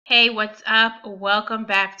Hey, what's up? Welcome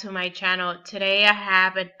back to my channel. Today I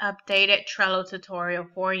have an updated Trello tutorial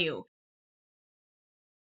for you.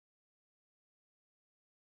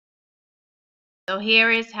 So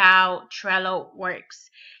here is how Trello works.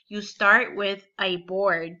 You start with a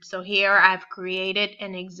board. So here I've created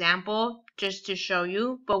an example just to show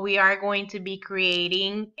you, but we are going to be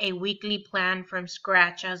creating a weekly plan from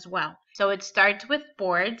scratch as well. So it starts with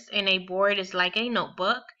boards, and a board is like a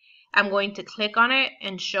notebook. I'm going to click on it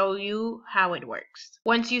and show you how it works.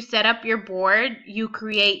 Once you set up your board, you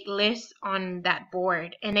create lists on that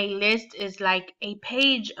board, and a list is like a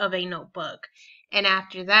page of a notebook. And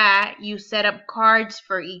after that, you set up cards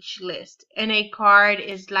for each list. And a card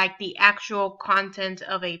is like the actual content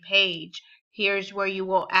of a page. Here's where you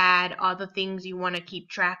will add all the things you want to keep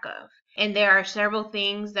track of. And there are several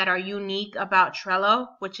things that are unique about Trello,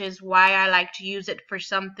 which is why I like to use it for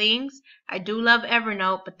some things. I do love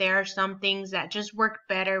Evernote, but there are some things that just work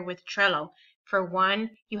better with Trello. For one,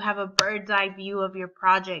 you have a bird's eye view of your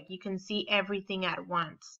project. You can see everything at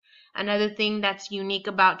once. Another thing that's unique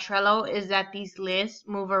about Trello is that these lists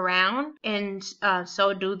move around, and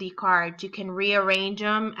so do the cards. You can rearrange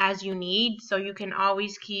them as you need, so you can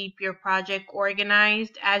always keep your project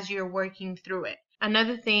organized as you're working through it.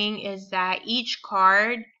 Another thing is that each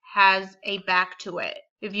card has a back to it.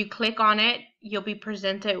 If you click on it, you'll be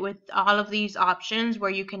presented with all of these options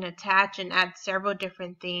where you can attach and add several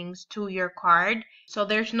different things to your card. So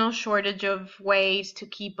there's no shortage of ways to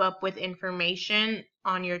keep up with information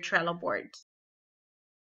on your Trello boards.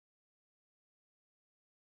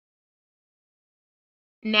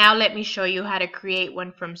 Now let me show you how to create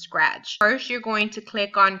one from scratch. First, you're going to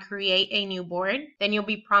click on create a new board. Then you'll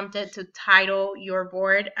be prompted to title your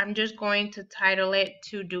board. I'm just going to title it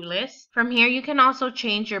to-do list. From here, you can also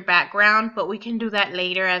change your background, but we can do that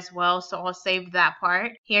later as well, so I'll save that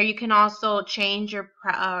part. Here you can also change your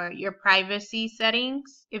privacy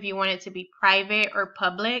settings if you want it to be private or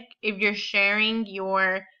public. If you're sharing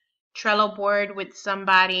your Trello board with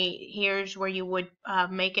somebody, here's where you would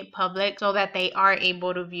make it public so that they are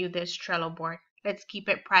able to view this Trello board. Let's keep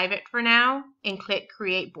it private for now and click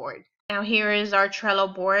create board. Now here is our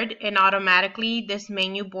Trello board, and automatically this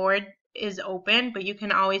menu board is open, but you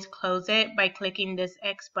can always close it by clicking this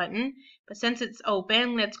X button. But since it's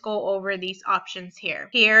open, let's go over these options here.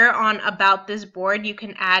 Here on about this board, you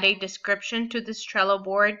can add a description to this Trello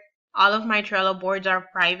board. All of my Trello boards are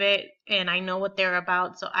private and I know what they're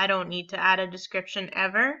about, so I don't need to add a description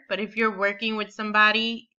ever. But if you're working with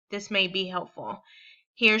somebody, this may be helpful.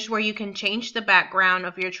 Here's where you can change the background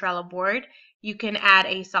of your Trello board. You can add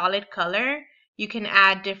a solid color. You can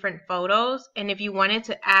add different photos. And if you wanted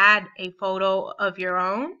to add a photo of your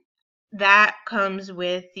own, that comes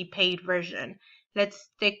with the paid version. Let's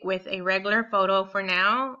stick with a regular photo for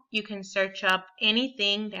now. You can search up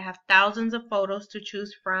anything. They have thousands of photos to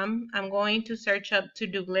choose from. I'm going to search up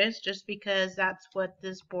to-do list just because that's what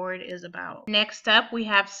this board is about. Next up, we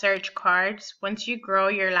have search cards. Once you grow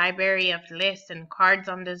your library of lists and cards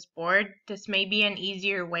on this board, this may be an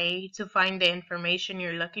easier way to find the information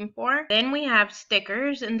you're looking for. Then we have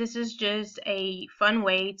stickers, and this is just a fun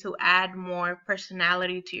way to add more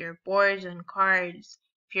personality to your boards and cards.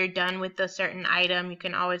 If you're done with a certain item, you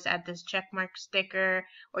can always add this checkmark sticker,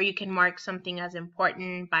 or you can mark something as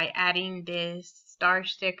important by adding this star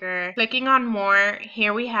sticker. Clicking on more,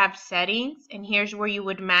 here we have settings, and here's where you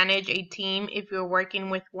would manage a team if you're working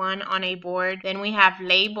with one on a board. Then we have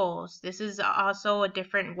labels. This is also a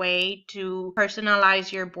different way to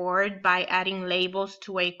personalize your board by adding labels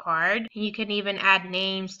to a card. You can even add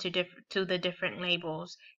names to the different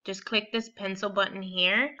labels. Just click this pencil button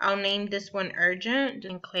here. I'll name this one urgent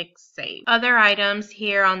and click save. Other items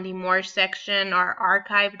here on the more section are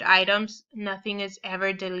archived items. Nothing is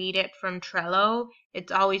ever deleted from Trello.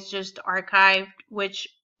 It's always just archived, which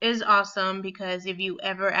is awesome because if you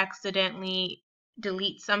ever accidentally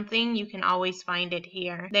delete something, you can always find it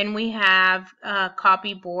here. Then we have a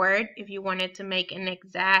copy board. If you wanted to make an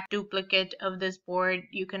exact duplicate of this board,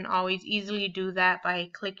 you can always easily do that by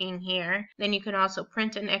clicking here. Then you can also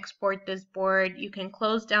print and export this board. You can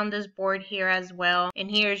close down this board here as well.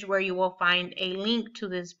 And here's where you will find a link to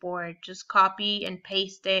this board. Just copy and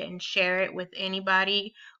paste it and share it with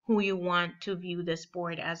anybody who you want to view this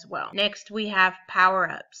board as well. Next, we have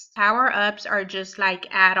power-ups. Power-ups are just like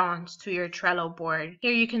add-ons to your Trello board.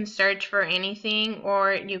 Here you can search for anything,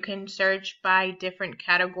 or you can search by different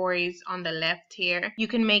categories on the left here. You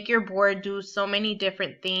can make your board do so many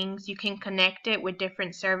different things. You can connect it with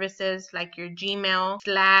different services like your Gmail,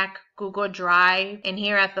 Slack, Google Drive, and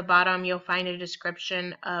here at the bottom you'll find a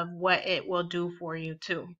description of what it will do for you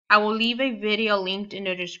too. I will leave a video linked in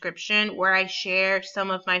the description where I share some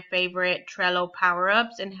of my favorite Trello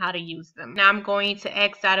power-ups and how to use them. Now I'm going to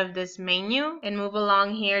X out of this menu and move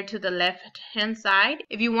along here to the left hand side.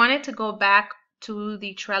 If you wanted to go back to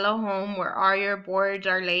the Trello home where all your boards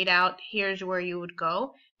are laid out, here's where you would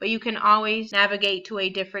go. But you can always navigate to a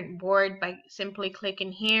different board by simply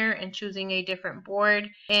clicking here and choosing a different board.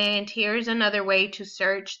 And here's another way to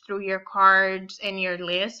search through your cards and your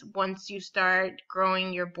lists once you start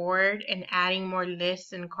growing your board and adding more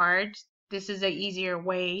lists and cards. This is an easier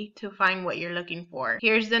way to find what you're looking for.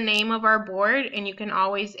 Here's the name of our board, and you can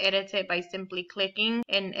always edit it by simply clicking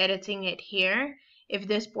and editing it here. If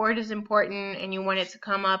this board is important and you want it to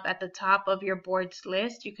come up at the top of your board's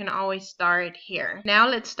list, you can always star it here. Now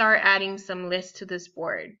let's start adding some lists to this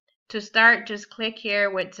board. To start, just click here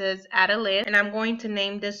where it says add a list, and I'm going to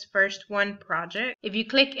name this first one project. If you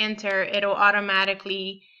click enter, it'll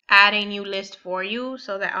automatically add a new list for you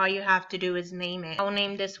so that all you have to do is name it. I'll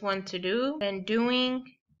name this one to do, then doing,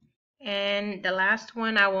 and the last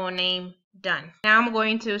one I will name done. Now I'm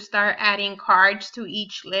going to start adding cards to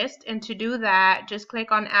each list, and to do that just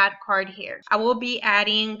click on add card here. I will be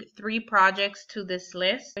adding 3 projects to this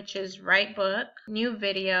list, which is write book, new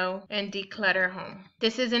video, and declutter home.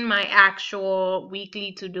 This isn't my actual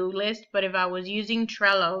weekly to-do list, but if I was using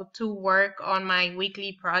Trello to work on my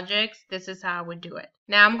weekly projects, this is how I would do it.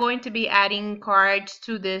 Now I'm going to be adding cards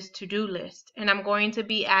to this to-do list, and I'm going to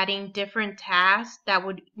be adding different tasks that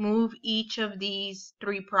would move each of these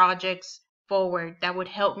 3 projects forward, that would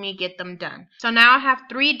help me get them done. So now I have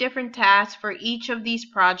 3 different tasks for each of these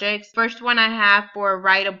projects. First one I have for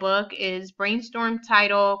write a book is brainstorm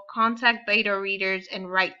title, contact beta readers,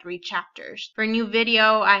 and write 3 chapters. For new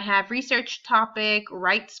video, I have research topic,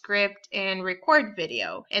 write script, and record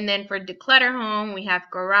video. And then for declutter home, we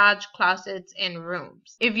have garage, closets, and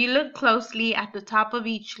rooms. If you look closely at the top of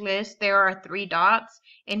each list, there are 3 dots,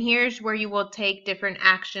 and here's where you will take different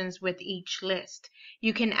actions with each list.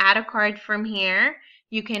 You can add a card from here.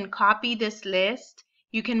 You can copy this list.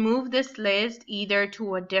 You can move this list either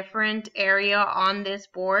to a different area on this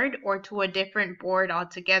board or to a different board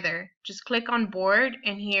altogether. Just click on board,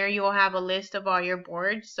 and here you'll have a list of all your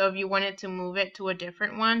boards. So if you wanted to move it to a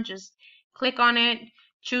different one, just click on it,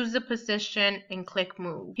 choose the position, and click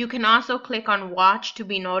move. You can also click on watch to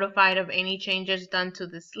be notified of any changes done to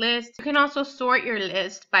this list. You can also sort your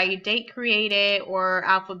list by date created or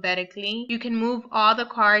alphabetically. You can move all the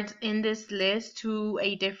cards in this list to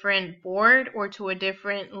a different board or to a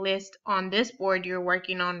different list on this board you're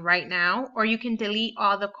working on right now, or you can delete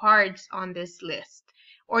all the cards on this list.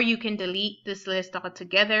 Or you can delete this list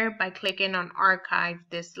altogether by clicking on archive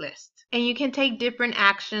this list. And you can take different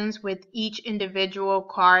actions with each individual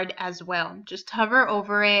card as well. Just hover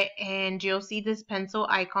over it and you'll see this pencil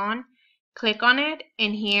icon. Click on it,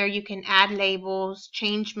 and here you can add labels,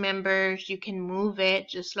 change members, you can move it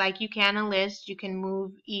just like you can a list. You can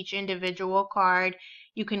move each individual card,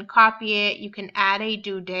 you can copy it, you can add a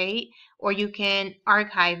due date, or you can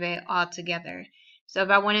archive it altogether. So if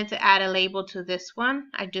I wanted to add a label to this one,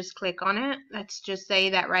 I just click on it. Let's just say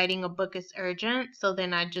that writing a book is urgent. So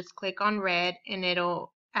then I just click on red, and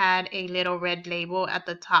it'll add a little red label at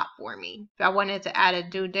the top for me. If I wanted to add a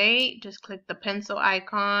due date, just click the pencil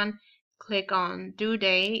icon, click on due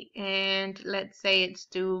date, and let's say it's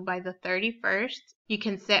due by the 31st. You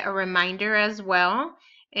can set a reminder as well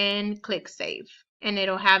and click save, and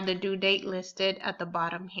it'll have the due date listed at the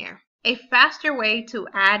bottom here. A faster way to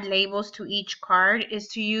add labels to each card is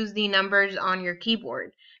to use the numbers on your keyboard.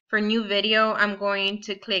 For new video, I'm going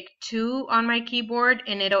to click 2 on my keyboard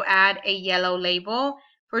and it'll add a yellow label.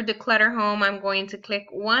 For declutter home, I'm going to click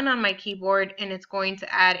 1 on my keyboard and it's going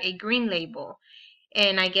to add a green label.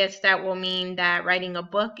 And I guess that will mean that writing a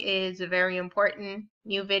book is very important.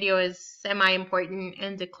 New video is semi-important,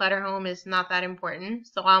 and declutter home is not that important.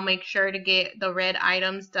 So I'll make sure to get the red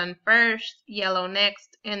items done first, yellow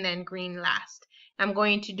next, and then green last. I'm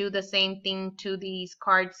going to do the same thing to these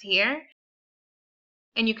cards here.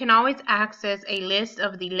 And you can always access a list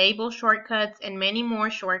of the label shortcuts and many more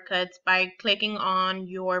shortcuts by clicking on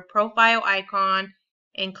your profile icon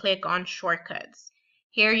and click on shortcuts.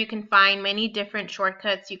 Here you can find many different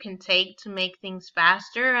shortcuts you can take to make things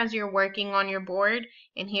faster as you're working on your board.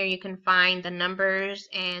 And here you can find the numbers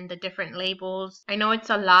and the different labels. I know it's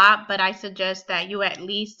a lot, but I suggest that you at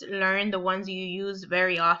least learn the ones you use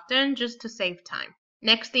very often just to save time.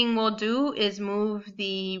 Next thing we'll do is move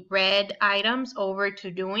the red items over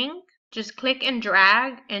to doing. Just click and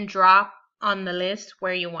drag and drop on the list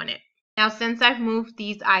where you want it. Now, since I've moved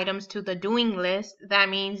these items to the doing list, that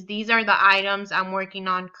means these are the items I'm working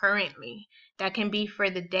on currently. That can be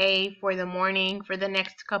for the day, for the morning, for the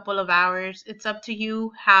next couple of hours. It's up to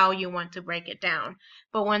you how you want to break it down.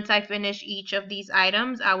 But once I finish each of these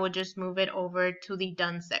items, I will just move it over to the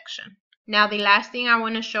done section. Now, the last thing I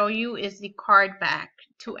want to show you is the card back.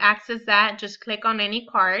 To access that, just click on any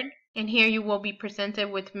card. And here you will be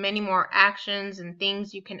presented with many more actions and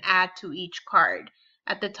things you can add to each card.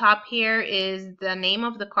 At the top here is the name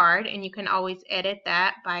of the card, and you can always edit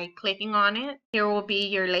that by clicking on it. Here will be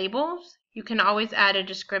your labels. You can always add a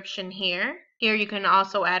description here. Here you can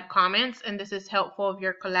also add comments, and this is helpful if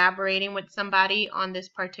you're collaborating with somebody on this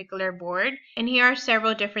particular board. And here are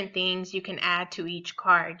several different things you can add to each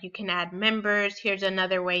card. You can add members. Here's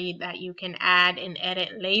another way that you can add and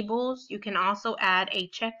edit labels. You can also add a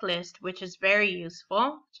checklist, which is very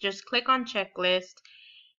useful. Just click on checklist,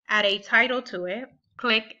 add a title to it,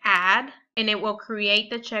 click add, and it will create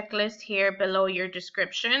the checklist here below your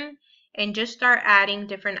description, and just start adding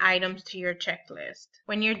different items to your checklist.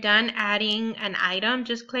 When you're done adding an item,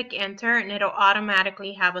 just click enter and it'll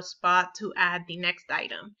automatically have a spot to add the next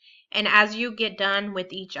item. And as you get done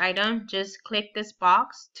with each item, just click this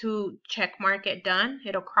box to check mark it done.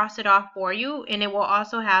 It'll cross it off for you, and it will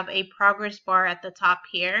also have a progress bar at the top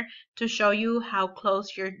here to show you how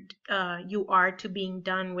close you are to being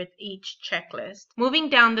done with each checklist. Moving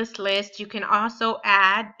down this list, you can also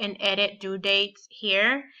add and edit due dates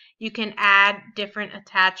here. You can add different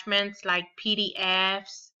attachments like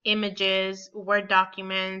PDFs, images, Word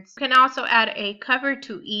documents. You can also add a cover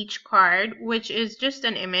to each card, which is just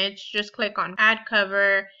an image. Just click on add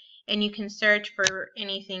cover and you can search for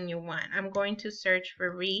anything you want. I'm going to search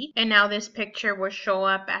for read, and now this picture will show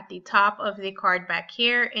up at the top of the card back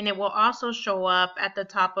here, and it will also show up at the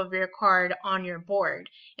top of your card on your board.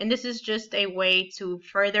 And this is just a way to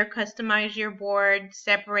further customize your board,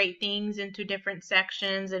 separate things into different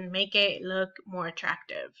sections, and make it look more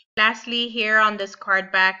attractive. Lastly, here on this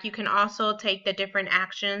card back, you can also take the different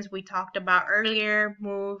actions we talked about earlier: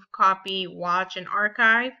 move, copy, watch, and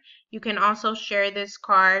archive. You can also share this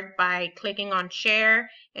card by clicking on share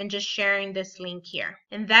and just sharing this link here.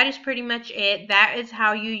 And that is pretty much it. That is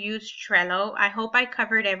how you use Trello. I hope I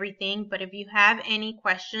covered everything, but if you have any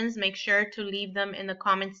questions, make sure to leave them in the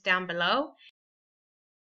comments down below.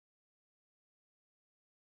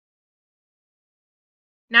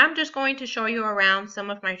 Now I'm just going to show you around some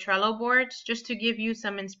of my Trello boards just to give you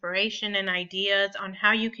some inspiration and ideas on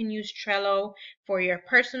how you can use Trello for your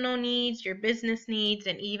personal needs, your business needs,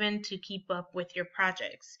 and even to keep up with your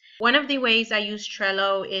projects. One of the ways I use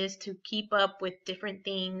Trello is to keep up with different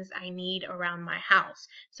things I need around my house.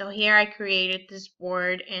 So here I created this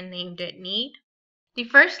board and named it Need. The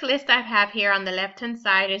first list I have here on the left-hand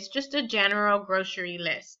side is just a general grocery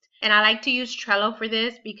list. And I like to use Trello for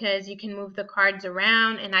this because you can move the cards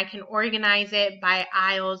around and I can organize it by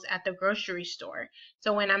aisles at the grocery store.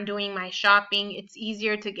 So when I'm doing my shopping, it's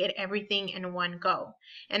easier to get everything in one go.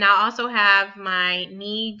 And I also have my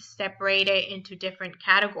needs separated into different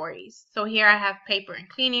categories. So here I have paper and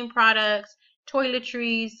cleaning products,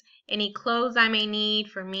 toiletries, any clothes I may need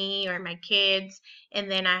for me or my kids, and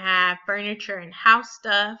then I have furniture and house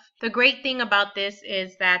stuff. The great thing about this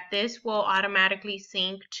is that this will automatically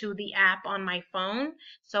sync to the app on my phone.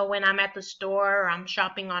 So when I'm at the store or I'm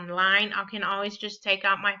shopping online, I can always just take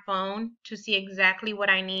out my phone to see exactly what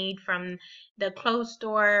I need from the clothes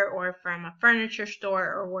store or from a furniture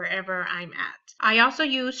store or wherever I'm at. I also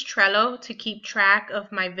use Trello to keep track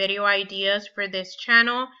of my video ideas for this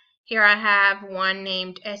channel. Here I have one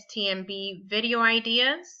named STMB Video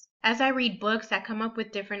Ideas. As I read books, I come up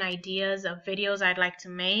with different ideas of videos I'd like to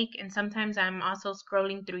make, and sometimes I'm also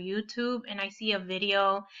scrolling through YouTube and I see a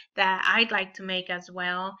video that I'd like to make as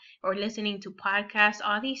well, or listening to podcasts.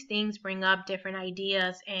 All these things bring up different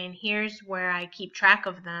ideas, and here's where I keep track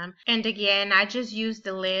of them. And again, I just use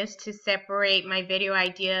the list to separate my video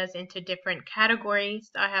ideas into different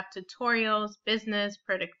categories. I have tutorials, business,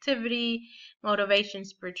 productivity, motivation,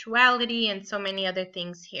 spirituality, and so many other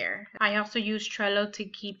things here. I also use Trello to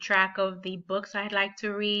keep track of the books I'd like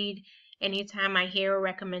to read. Anytime I hear a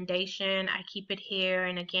recommendation, I keep it here,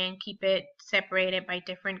 and again, keep it separated by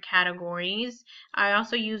different categories. I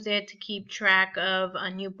also use it to keep track of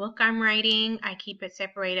a new book I'm writing. I keep it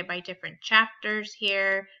separated by different chapters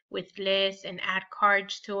here with lists, and add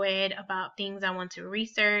cards to it about things I want to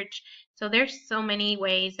research. So there's so many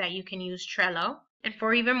ways that you can use Trello. And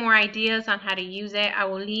for even more ideas on how to use it, I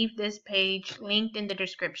will leave this page linked in the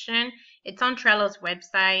description. It's on Trello's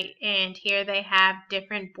website, and here they have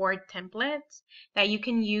different board templates that you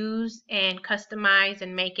can use and customize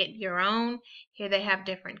and make it your own. Here they have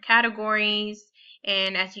different categories,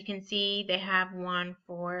 and as you can see, they have one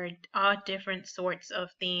for all different sorts of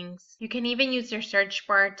things. You can even use your search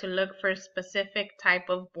bar to look for a specific type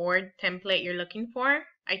of board template you're looking for.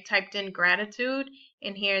 I typed in gratitude,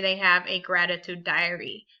 and here they have a gratitude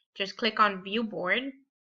diary. Just click on view board,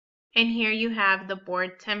 and here you have the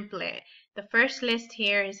board template. The first list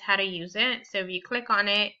here is how to use it. So if you click on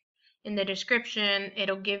it, in the description,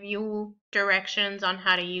 it'll give you directions on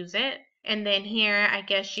how to use it. And then here, I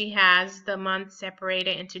guess she has the month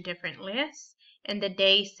separated into different lists and the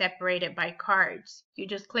days separated by cards. You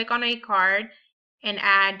just click on a card and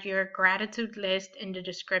add your gratitude list in the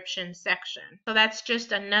description section. So that's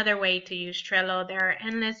just another way to use Trello. There are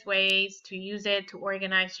endless ways to use it to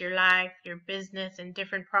organize your life, your business, and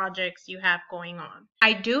different projects you have going on.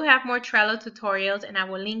 I do have more Trello tutorials, and I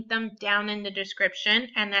will link them down in the description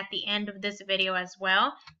and at the end of this video as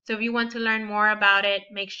well. So if you want to learn more about it,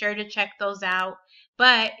 make sure to check those out.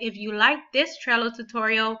 But if you like this Trello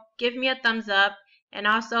tutorial, give me a thumbs up. And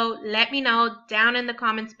also let me know down in the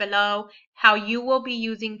comments below how you will be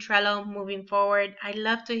using Trello moving forward. I'd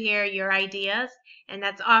love to hear your ideas. And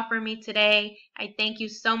that's all for me today. I thank you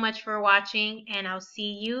so much for watching, and I'll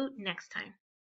see you next time.